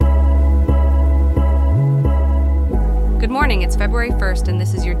morning, it's February 1st, and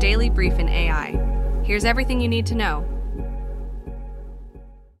this is your daily brief in AI. Here's everything you need to know.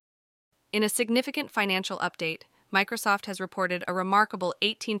 In a significant financial update, Microsoft has reported a remarkable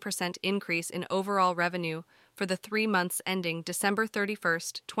 18% increase in overall revenue for the 3 months ending December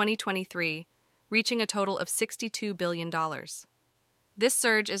 31st, 2023, reaching a total of $62 billion. This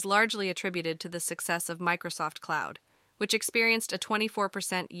surge is largely attributed to the success of Microsoft Cloud, which experienced a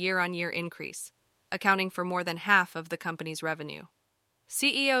 24% year-on-year increase, accounting for more than half of the company's revenue.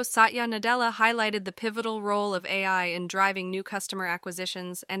 CEO Satya Nadella highlighted the pivotal role of AI in driving new customer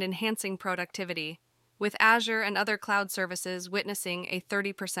acquisitions and enhancing productivity, with Azure and other cloud services witnessing a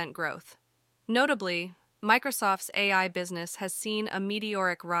 30% growth. Notably, Microsoft's AI business has seen a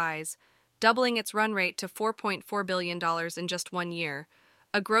meteoric rise, doubling its run rate to $4.4 billion in just 1 year,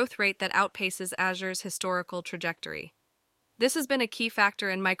 a growth rate that outpaces Azure's historical trajectory. This has been a key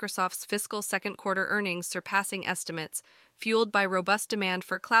factor in Microsoft's fiscal second quarter earnings surpassing estimates, fueled by robust demand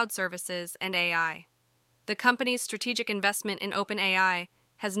for cloud services and AI. The company's strategic investment in OpenAI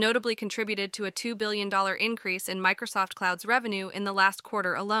has notably contributed to a $2 billion increase in Microsoft Cloud's revenue in the last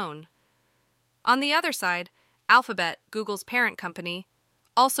quarter alone. On the other side, Alphabet, Google's parent company,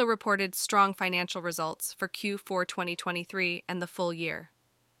 also reported strong financial results for Q4 2023 and the full year.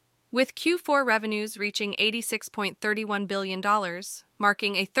 With Q4 revenues reaching $86.31 billion,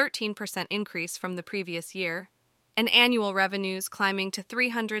 marking a 13% increase from the previous year, and annual revenues climbing to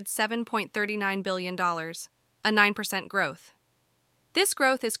 $307.39 billion, a 9% growth. This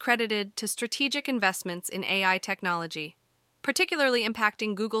growth is credited to strategic investments in AI technology, particularly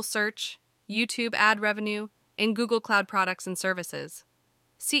impacting Google Search, YouTube ad revenue, and Google Cloud products and services.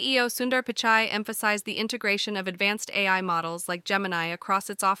 CEO Sundar Pichai emphasized the integration of advanced AI models like Gemini across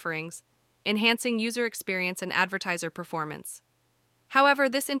its offerings, enhancing user experience and advertiser performance. However,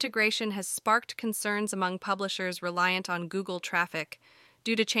 this integration has sparked concerns among publishers reliant on Google traffic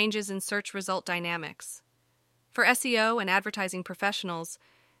due to changes in search result dynamics. For SEO and advertising professionals,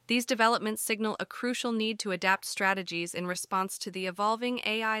 these developments signal a crucial need to adapt strategies in response to the evolving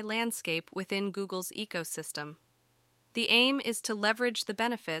AI landscape within Google's ecosystem. The aim is to leverage the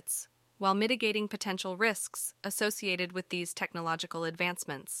benefits while mitigating potential risks associated with these technological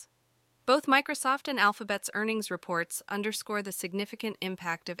advancements. Both Microsoft and Alphabet's earnings reports underscore the significant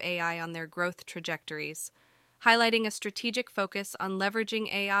impact of AI on their growth trajectories, highlighting a strategic focus on leveraging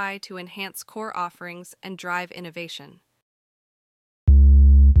AI to enhance core offerings and drive innovation.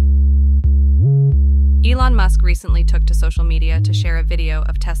 Elon Musk recently took to social media to share a video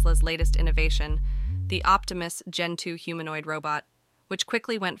of Tesla's latest innovation, the Optimus Gen 2 humanoid robot, which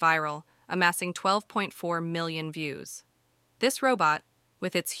quickly went viral, amassing 12.4 million views. This robot,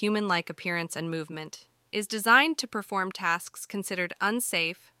 with its human-like appearance and movement, is designed to perform tasks considered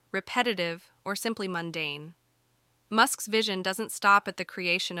unsafe, repetitive, or simply mundane. Musk's vision doesn't stop at the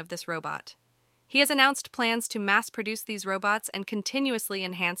creation of this robot. He has announced plans to mass-produce these robots and continuously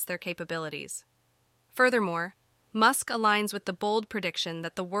enhance their capabilities. Furthermore, Musk aligns with the bold prediction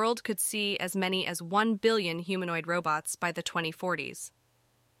that the world could see as many as 1 billion humanoid robots by the 2040s.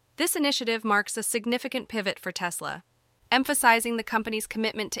 This initiative marks a significant pivot for Tesla, emphasizing the company's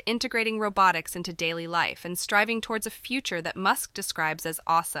commitment to integrating robotics into daily life and striving towards a future that Musk describes as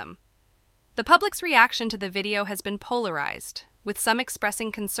awesome. The public's reaction to the video has been polarized, with some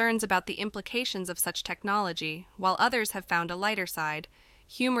expressing concerns about the implications of such technology, while others have found a lighter side,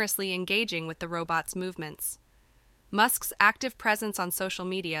 humorously engaging with the robot's movements. Musk's active presence on social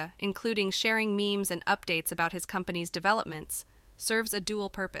media, including sharing memes and updates about his company's developments, serves a dual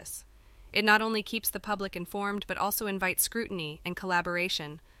purpose. It not only keeps the public informed but also invites scrutiny and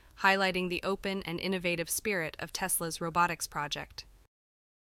collaboration, highlighting the open and innovative spirit of Tesla's robotics project.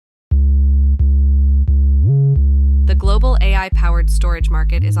 The global AI-powered storage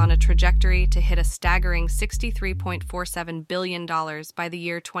market is on a trajectory to hit a staggering $63.47 billion by the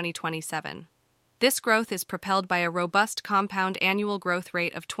year 2027. This growth is propelled by a robust compound annual growth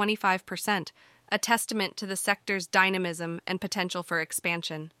rate of 25%, a testament to the sector's dynamism and potential for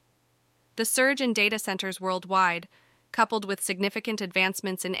expansion. The surge in data centers worldwide, coupled with significant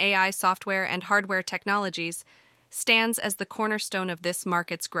advancements in AI software and hardware technologies, stands as the cornerstone of this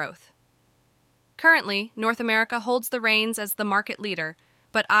market's growth. Currently, North America holds the reins as the market leader,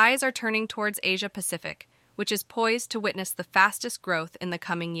 but eyes are turning towards Asia Pacific, which is poised to witness the fastest growth in the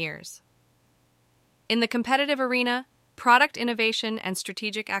coming years. In the competitive arena, product innovation and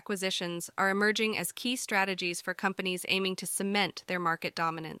strategic acquisitions are emerging as key strategies for companies aiming to cement their market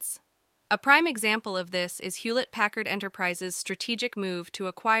dominance. A prime example of this is Hewlett-Packard Enterprise's strategic move to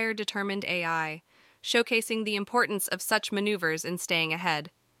acquire Determined AI, showcasing the importance of such maneuvers in staying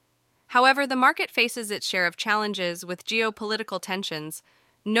ahead. However, the market faces its share of challenges with geopolitical tensions,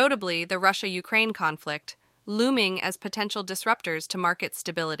 notably the Russia-Ukraine conflict, looming as potential disruptors to market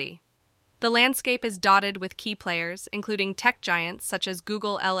stability. The landscape is dotted with key players, including tech giants such as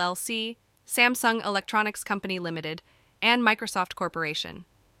Google LLC, Samsung Electronics Company Limited, and Microsoft Corporation.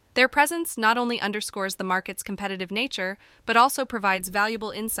 Their presence not only underscores the market's competitive nature, but also provides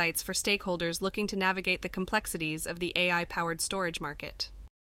valuable insights for stakeholders looking to navigate the complexities of the AI-powered storage market.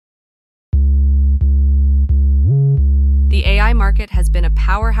 The AI market has been a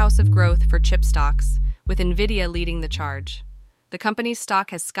powerhouse of growth for chip stocks, with Nvidia leading the charge. The company's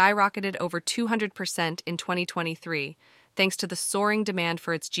stock has skyrocketed over 200% in 2023, thanks to the soaring demand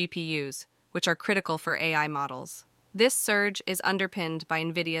for its GPUs, which are critical for AI models. This surge is underpinned by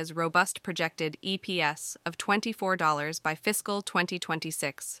Nvidia's robust projected EPS of $24 by fiscal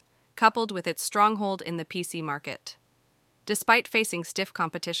 2026, coupled with its stronghold in the PC market. Despite facing stiff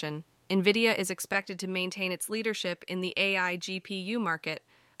competition, Nvidia is expected to maintain its leadership in the AI GPU market,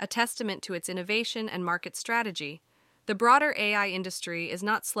 a testament to its innovation and market strategy. The broader AI industry is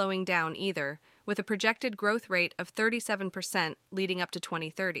not slowing down either, with a projected growth rate of 37% leading up to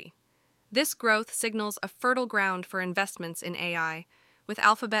 2030. This growth signals a fertile ground for investments in AI, with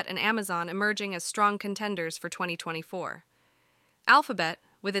Alphabet and Amazon emerging as strong contenders for 2024. Alphabet,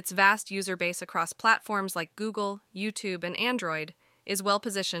 with its vast user base across platforms like Google, YouTube, and Android, is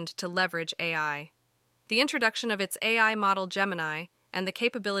well-positioned to leverage AI. The introduction of its AI model Gemini and the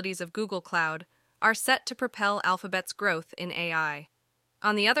capabilities of Google Cloud are set to propel Alphabet's growth in AI.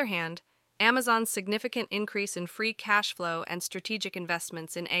 On the other hand, Amazon's significant increase in free cash flow and strategic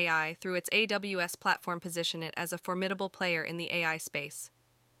investments in AI through its AWS platform position it as a formidable player in the AI space.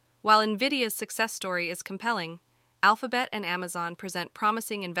 While Nvidia's success story is compelling, Alphabet and Amazon present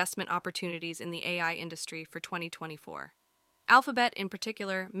promising investment opportunities in the AI industry for 2024. Alphabet, in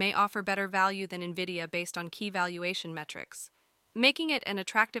particular, may offer better value than Nvidia based on key valuation metrics, making it an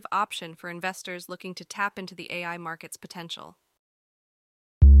attractive option for investors looking to tap into the AI market's potential.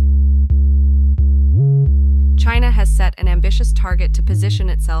 China has set an ambitious target to position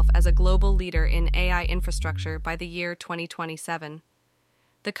itself as a global leader in AI infrastructure by the year 2027.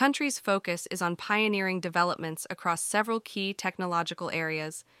 The country's focus is on pioneering developments across several key technological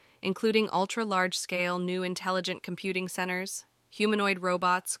areas, including ultra-large-scale new intelligent computing centers, humanoid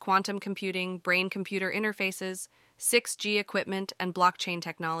robots, quantum computing, brain-computer interfaces, 6G equipment, and blockchain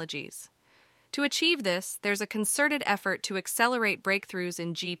technologies. To achieve this, there's a concerted effort to accelerate breakthroughs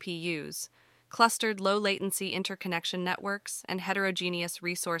in GPUs, clustered low-latency interconnection networks, and heterogeneous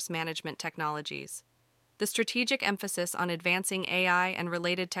resource management technologies. The strategic emphasis on advancing AI and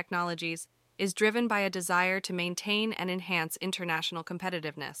related technologies is driven by a desire to maintain and enhance international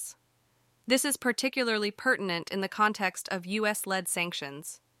competitiveness. This is particularly pertinent in the context of US-led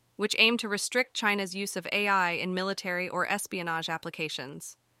sanctions, which aim to restrict China's use of AI in military or espionage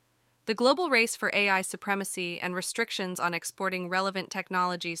applications. The global race for AI supremacy and restrictions on exporting relevant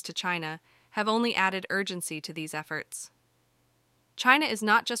technologies to China have only added urgency to these efforts. China is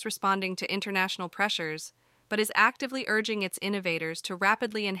not just responding to international pressures, but is actively urging its innovators to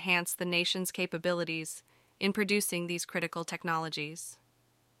rapidly enhance the nation's capabilities in producing these critical technologies.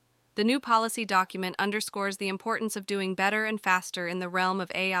 The new policy document underscores the importance of doing better and faster in the realm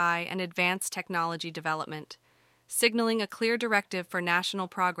of AI and advanced technology development, signaling a clear directive for national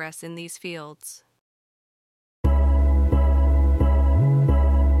progress in these fields.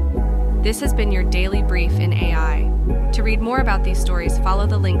 This has been your daily brief in AI. To read more about these stories, follow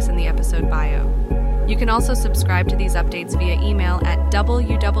the links in the episode bio. You can also subscribe to these updates via email at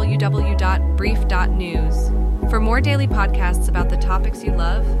www.brief.news. For more daily podcasts about the topics you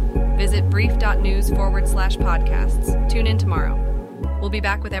love, visit brief.news/podcasts. Tune in tomorrow. We'll be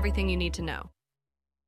back with everything you need to know.